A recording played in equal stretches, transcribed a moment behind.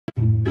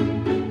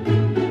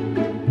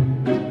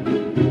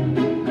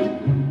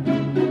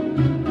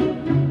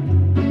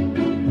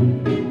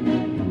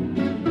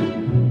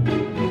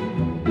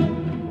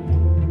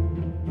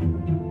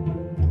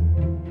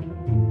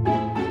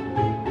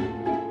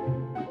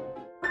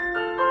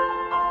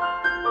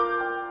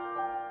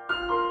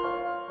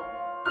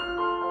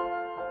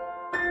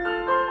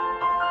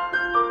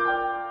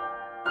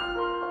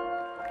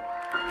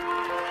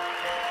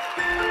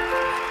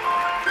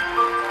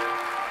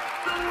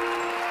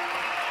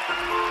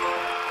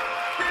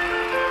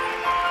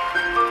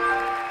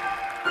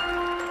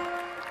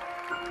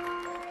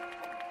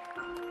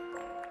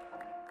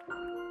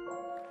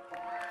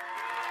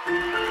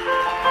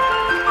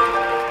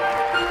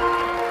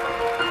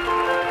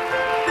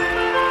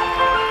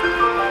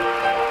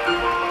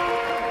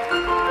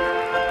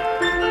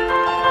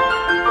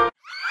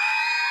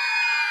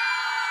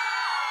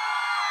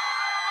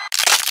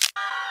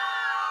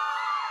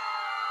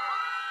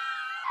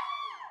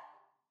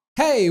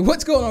Hey,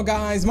 what's going on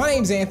guys? My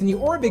name's Anthony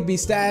or Big B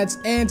Stats,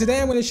 and today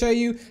I'm going to show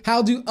you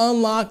how to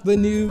unlock the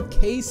new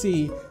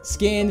Kasey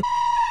skin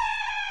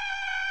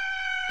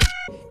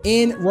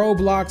in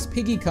Roblox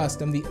Piggy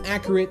Custom, the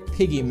accurate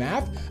Piggy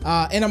map.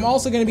 And I'm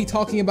also going to be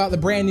talking about the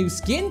brand new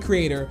skin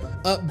creator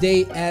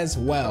update as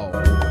well.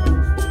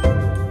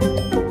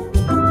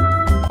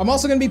 I'm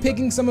also going to be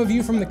picking some of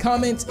you from the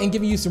comments and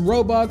giving you some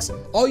Robux.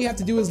 All you have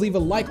to do is leave a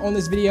like on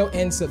this video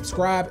and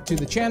subscribe to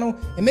the channel.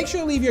 And make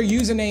sure to leave your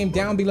username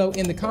down below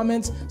in the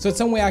comments so it's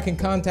some way I can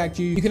contact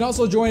you. You can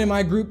also join in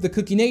my group, the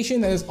Cookie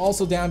Nation, that is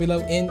also down below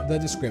in the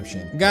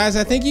description. Guys,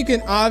 I think you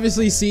can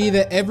obviously see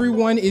that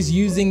everyone is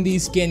using the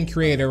skin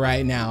creator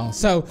right now.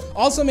 So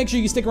also make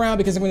sure you stick around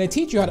because I'm going to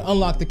teach you how to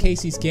unlock the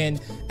Kasey skin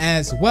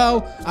as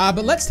well.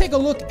 But let's take a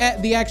look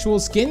at the actual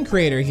skin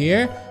creator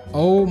here.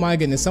 Oh my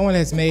goodness, someone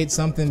has made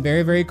something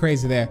very, very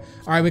crazy there.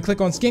 All right, we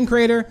click on skin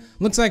creator.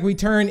 Looks like we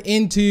turn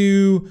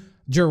into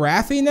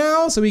giraffe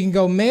now, so we can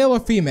go male or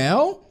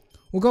female.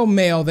 We'll go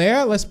male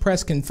there. Let's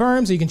press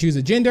confirm so you can choose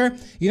a gender.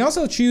 You can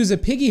also choose a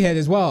piggy head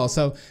as well.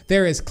 So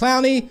there is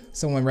Clowny.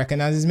 Someone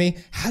recognizes me.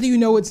 How do you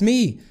know it's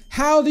me?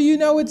 How do you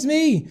know it's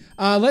me?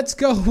 Let's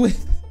go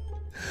with,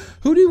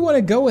 who do you want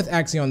to go with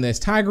actually on this?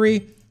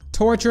 Tigery,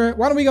 Torture.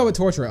 Why don't we go with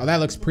Torture? Oh, that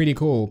looks pretty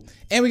cool.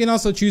 And we can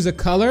also choose a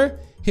color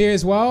here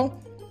as well.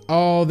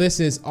 Oh, this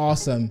is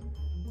awesome.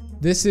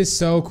 This is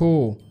so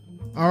cool.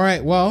 All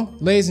right, well,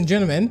 ladies and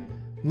gentlemen,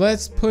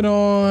 let's put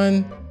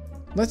on,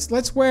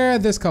 let's wear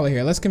this color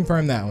here. Let's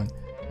confirm that one.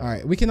 All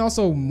right, we can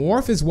also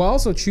morph as well.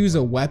 So choose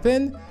a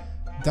weapon,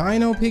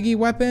 Dino Piggy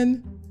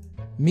weapon,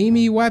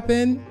 Mimi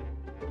weapon.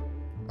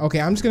 Okay,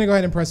 I'm just gonna go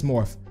ahead and press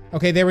morph.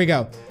 Okay, there we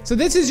go. So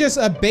this is just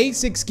a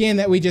basic skin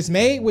that we just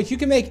made, which you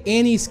can make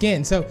any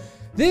skin. So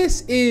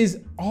this is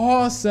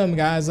awesome,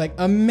 guys, like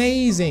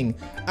amazing.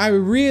 I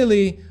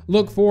really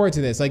look forward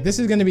to this. Like, this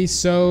is gonna be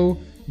so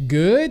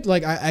good.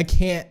 Like, I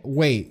can't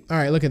wait. All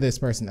right, look at this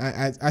person.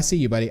 I see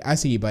you, buddy. I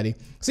see you, buddy.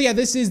 So yeah,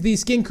 this is the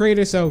skin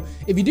creator. So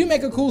if you do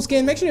make a cool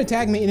skin, make sure to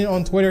tag me in it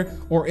on Twitter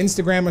or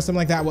Instagram or something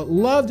like that. I would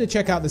love to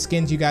check out the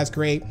skins you guys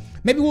create.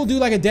 Maybe we'll do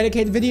like a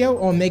dedicated video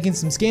on making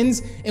some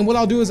skins. And what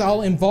I'll do is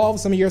I'll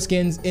involve some of your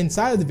skins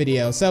inside of the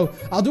video. So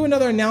I'll do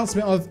another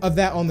announcement of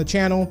that on the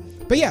channel.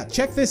 But yeah,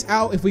 check this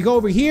out. If we go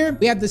over here,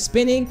 we have the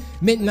spinning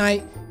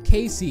midnight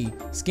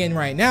Kasey skin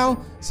right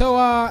now. So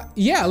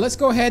yeah, let's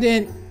go ahead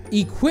and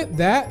equip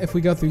that. If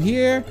we go through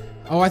here,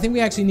 oh, I think we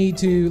actually need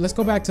to, let's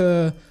go back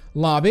to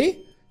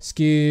lobby.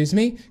 Excuse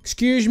me,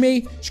 excuse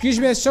me, excuse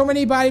me. There's so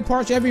many body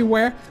parts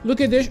everywhere. Look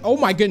at this. Oh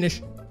my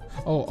goodness.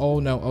 Oh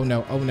no, oh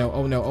no, oh no,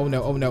 oh no, oh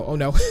no, oh no, oh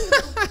no.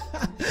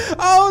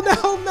 Oh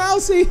no,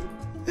 Mousy,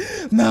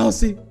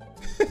 Mousy.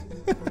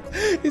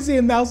 You see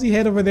a mousy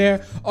head over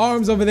there,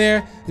 arms over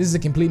there. This is a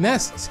complete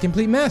mess. It's a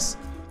complete mess.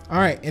 All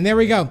right, and there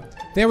we go.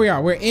 There we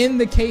are. We're in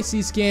the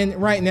Kasey skin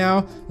right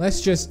now.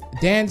 Let's just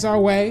dance our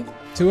way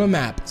to a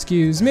map.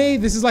 Excuse me.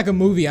 This is like a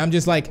movie. I'm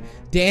just like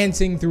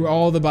dancing through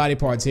all the body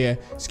parts here.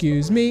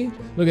 Excuse me.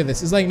 Look at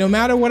this. It's like no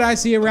matter what I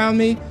see around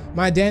me,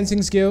 my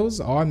dancing skills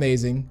are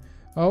amazing.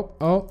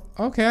 Oh,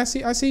 okay. I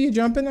see you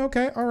jumping.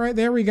 Okay. All right.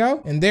 There we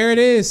go. And there it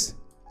is.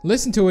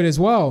 Listen to it as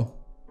well.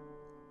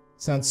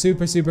 Sounds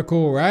super, super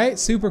cool, right?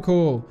 Super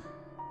cool.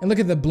 And look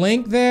at the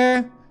blink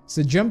there. It's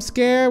a jump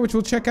scare, which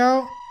we'll check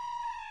out.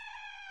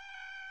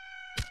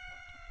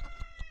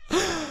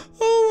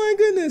 Oh my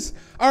goodness.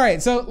 All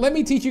right, so let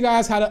me teach you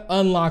guys how to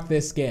unlock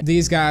this skin.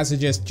 These guys are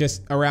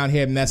just around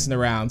here messing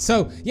around.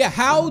 So yeah,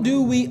 how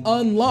do we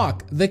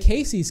unlock the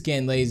Kasey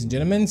skin, ladies and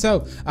gentlemen?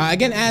 So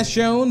again, as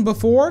shown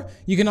before,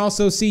 you can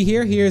also see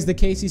here, here's the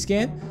Kasey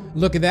skin.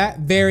 Look at that,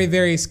 very,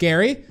 very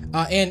scary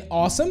and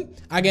awesome.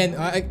 Again,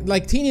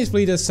 like Teenage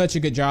Flea does such a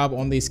good job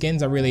on these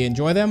skins. I really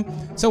enjoy them.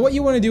 So what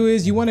you wanna do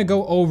is you wanna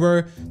go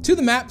over to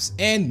the maps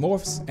and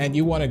morphs, and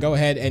you wanna go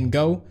ahead and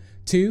go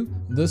to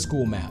the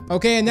school map.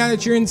 Okay, and now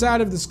that you're inside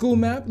of the school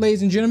map,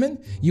 ladies and gentlemen,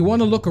 you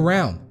want to look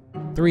around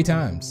 3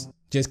 times.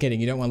 Just kidding,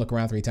 you don't want to look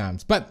around 3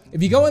 times. But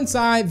if you go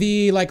inside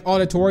the like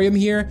auditorium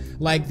here,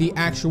 like the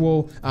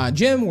actual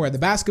gym where the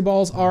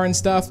basketballs are and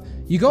stuff,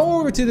 you go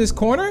over to this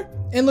corner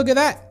and look at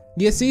that.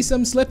 You see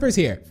some slippers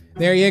here.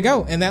 There you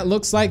go. And that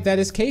looks like that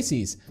is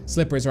Kasey's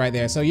slippers right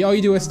there. So all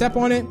you do is step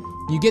on it,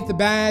 you get the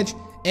badge,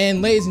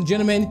 and ladies and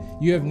gentlemen,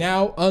 you have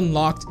now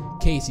unlocked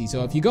Kasey.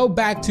 So if you go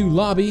back to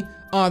lobby,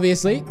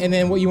 obviously, and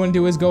then what you want to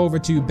do is go over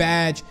to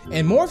badge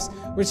and morphs,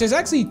 which there's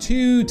actually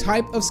 2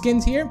 type of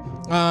skins here,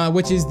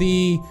 which is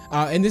the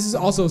and this is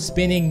also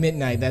spinning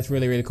midnight. That's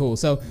really, really cool.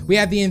 So we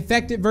have the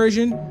infected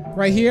version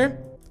right here.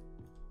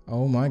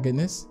 Oh my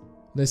goodness,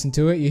 listen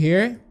to it. You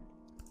hear it?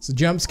 It's a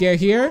jump scare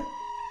here.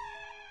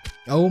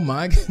 Oh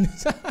my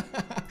goodness.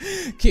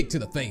 Kick to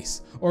the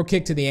face or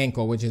kick to the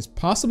ankle, which is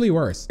possibly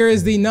worse. Here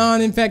is the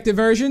non-infected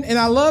version, and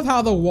I love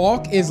how the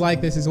walk is like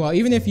this as well.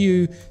 Even if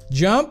you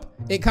jump,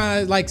 it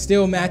kind of like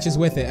still matches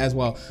with it as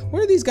well.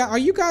 What are these guys? Are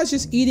you guys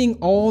just eating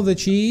all the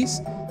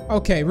cheese?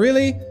 Okay,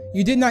 really?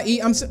 You did not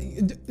eat?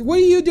 What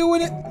are you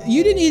doing?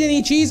 You didn't eat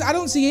any cheese. I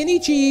don't see any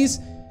cheese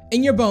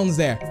in your bones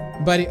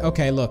there, buddy.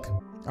 Okay, look.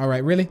 All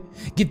right, really?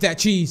 Get that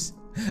cheese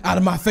out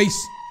of my face.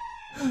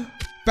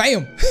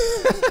 Bam.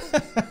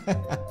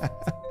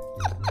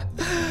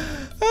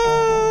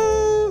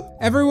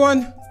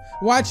 Everyone,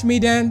 watch me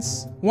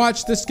dance.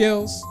 Watch the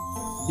skills.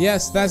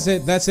 Yes, that's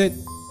it. That's it.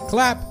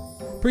 Clap.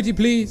 Pretty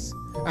please.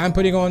 I'm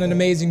putting on an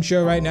amazing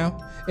show right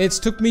now. It's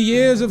took me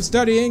years of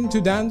studying to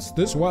dance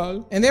this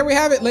well. And there we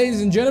have it,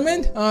 ladies and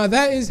gentlemen.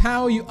 That is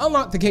how you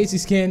unlock the Kasey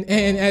skin.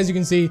 And as you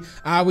can see,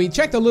 we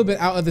checked a little bit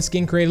out of the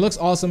skin creator. It looks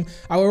awesome.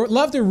 I would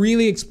love to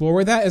really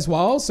explore that as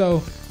well.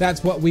 So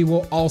that's what we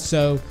will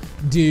also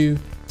do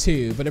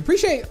too. But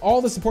appreciate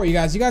all the support, you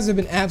guys. You guys have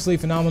been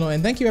absolutely phenomenal.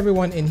 And thank you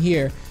everyone in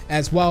here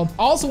as well.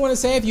 Also want to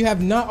say, if you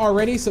have not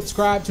already,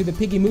 subscribe to the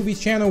Piggy Movies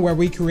channel where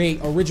we create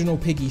original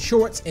Piggy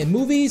shorts and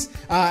movies.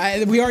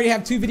 We already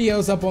have 2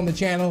 videos up on the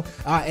channel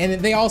and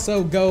they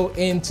also go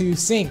into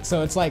sync.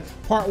 So it's like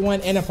part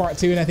 1 and a part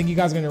 2. And I think you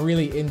guys are going to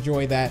really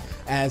enjoy that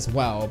as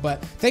well.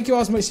 But thank you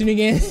all so much for tuning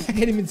in. I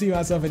can't even see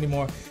myself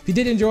anymore. If you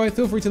did enjoy,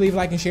 feel free to leave a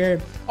like and share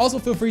it. Also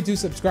feel free to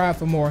subscribe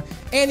for more.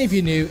 And if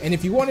you're new, and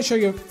if you want to show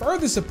your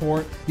further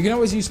support, you can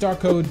always use star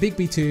code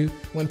BIGB2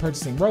 when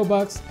purchasing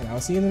Robux. And I'll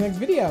see you in the next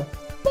video.